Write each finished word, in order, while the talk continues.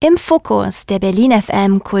Im Fokus, der Berlin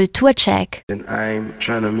FM Kulturcheck. And I'm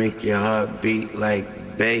trying to make your heart beat like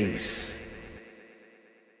bass.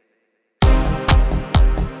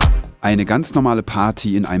 Eine ganz normale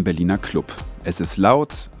Party in einem Berliner Club. Es ist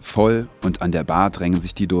laut, voll und an der Bar drängen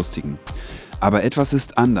sich die Durstigen. Aber etwas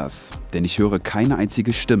ist anders, denn ich höre keine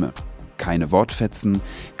einzige Stimme. Keine Wortfetzen,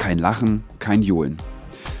 kein Lachen, kein Johlen.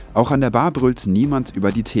 Auch an der Bar brüllt niemand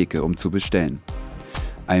über die Theke, um zu bestellen.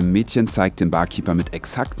 Ein Mädchen zeigt dem Barkeeper mit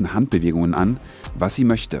exakten Handbewegungen an, was sie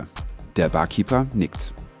möchte. Der Barkeeper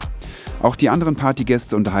nickt. Auch die anderen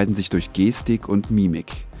Partygäste unterhalten sich durch Gestik und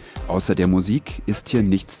Mimik. Außer der Musik ist hier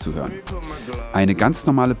nichts zu hören. Eine ganz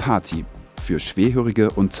normale Party für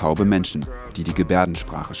schwerhörige und taube Menschen, die die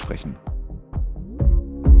Gebärdensprache sprechen.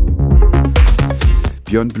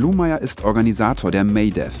 Björn Blumeier ist Organisator der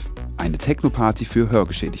MayDeaf, eine Technoparty für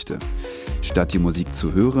Hörgeschädigte. Statt die Musik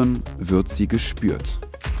zu hören, wird sie gespürt.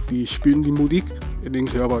 Die spüren die Musik in den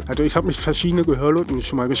Körper. Also ich habe mit verschiedenen Gehörlosen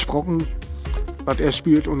schon mal gesprochen, was er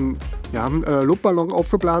spielt. Und wir haben Luftballon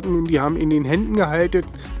aufgeblasen und die haben in den Händen gehalten.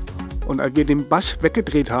 Und als wir den Bass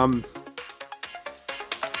weggedreht haben,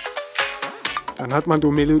 dann hat man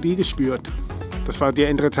so Melodie gespürt. Das war sehr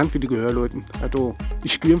interessant für die Gehörlosen. Also die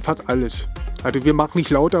spüren fast alles. Also wir machen nicht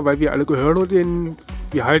lauter, weil wir alle Gehörlosen,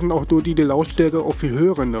 wir halten auch so die Lautstärke auch für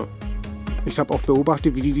Hörende. Ich habe auch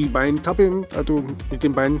beobachtet, wie die Beine tappeln, also mit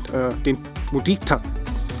den Beinen den Musiktakt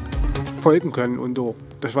folgen können und so.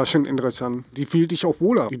 Das war schon interessant. Die fühlen sich auch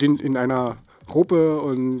wohler. Die sind in einer Gruppe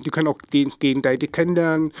und die können auch gegenseitig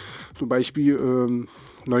kennenlernen, zum Beispiel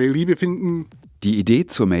neue Liebe finden. Die Idee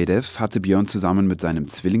zur MayDeaf hatte Björn zusammen mit seinem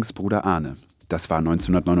Zwillingsbruder Arne. Das war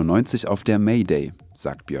 1999 auf der May Day,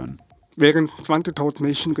 sagt Björn. Während 20.000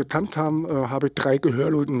 Menschen getanzt haben, habe ich 3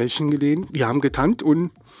 gehörlosen Menschen gesehen. Die haben getanzt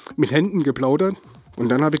und mit Händen geplaudert. Und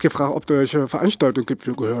dann habe ich gefragt, ob es solche Veranstaltungen gibt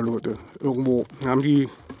für Gehörlose irgendwo. Dann haben die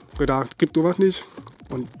gedacht, gibt sowas nicht.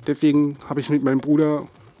 Und deswegen habe ich mit meinem Bruder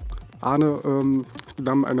Arne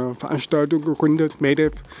zusammen eine Veranstaltung gegründet,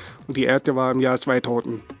 MayDeaf. Und die erste war im Jahr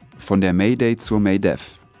 2000. Von der May Day zur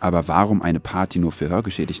MayDeaf. Aber warum eine Party nur für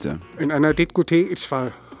Hörgeschädigte? In einer Diskothek ist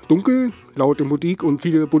zwar dunkel, laute Musik und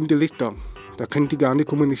viele bunte Lichter. Da können die gar nicht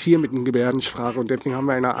kommunizieren mit den Gebärdensprache. Und deswegen haben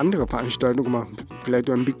wir eine andere Veranstaltung gemacht. Vielleicht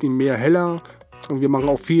ein bisschen mehr heller. Und wir machen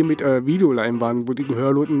auch viel mit Videoleinwanden, wo die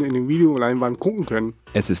Gehörlosen in den Videoleinwanden gucken können.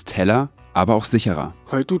 Es ist heller, aber auch sicherer.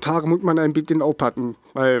 Heutzutage muss man ein bisschen aufpassen.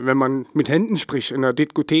 Weil wenn man mit Händen spricht, in einer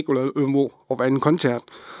Diskothek oder irgendwo auf einem Konzert,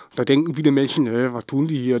 da denken viele Menschen, was tun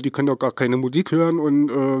die hier? Die können doch gar keine Musik hören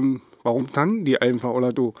und warum tanzen die einfach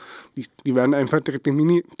oder so? Die werden einfach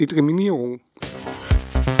Diskriminierung.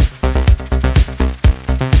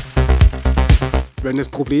 Wenn es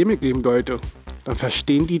Probleme geben sollte, dann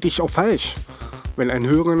verstehen die dich auch falsch. Wenn ein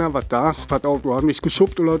Hörender was sagt, pass auf, du hast mich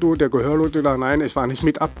geschubbt oder so, der Gehörlose sagt, nein, es war nicht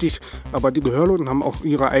mit Absicht, aber die Gehörlosen haben auch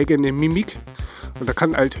ihre eigene Mimik. Und da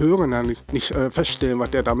kann halt Hörender nicht feststellen,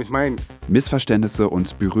 was der damit meint. Missverständnisse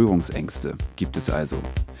und Berührungsängste gibt es also.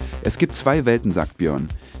 Es gibt 2 Welten, sagt Björn,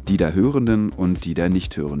 die der Hörenden und die der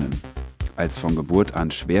Nichthörenden. Als von Geburt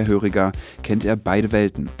an Schwerhöriger kennt er beide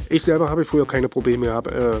Welten. Ich selber habe früher keine Probleme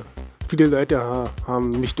gehabt. Viele Leute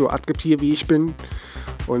haben mich so akzeptiert, wie ich bin.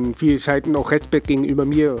 Und viele zeigten auch Respekt gegenüber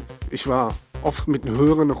mir. Ich war oft mit einer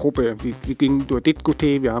höheren Gruppe. Wir gingen durch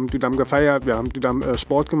Diskothek, wir haben zusammen gefeiert, wir haben zusammen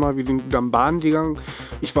Sport gemacht, wir sind zusammen Bahn gegangen.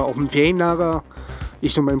 Ich war auf dem Ferienlager.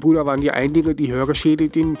 Ich und mein Bruder waren die Einzigen, die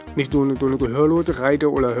hörgeschädigt sind. Nicht nur so eine gehörlose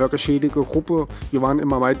Reite oder hörgeschädigte Gruppe. Wir waren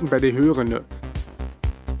immer meistens bei den Hörenden.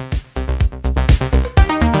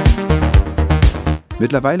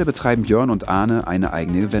 Mittlerweile betreiben Björn und Arne eine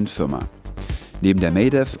eigene Eventfirma. Neben der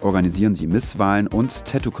MayDeaf organisieren sie Misswahlen und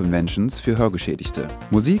Tattoo-Conventions für Hörgeschädigte.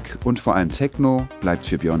 Musik und vor allem Techno bleibt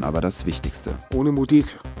für Björn aber das Wichtigste. Ohne Musik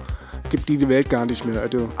gibt die Welt gar nicht mehr.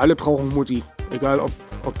 Also alle brauchen Musik, egal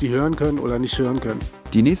ob die hören können oder nicht hören können.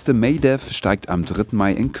 Die nächste MayDeaf steigt am 3.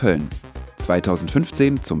 Mai in Köln.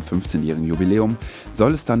 2015, zum 15-jährigen Jubiläum,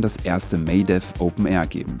 soll es dann das erste MayDeaf Open Air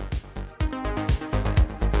geben.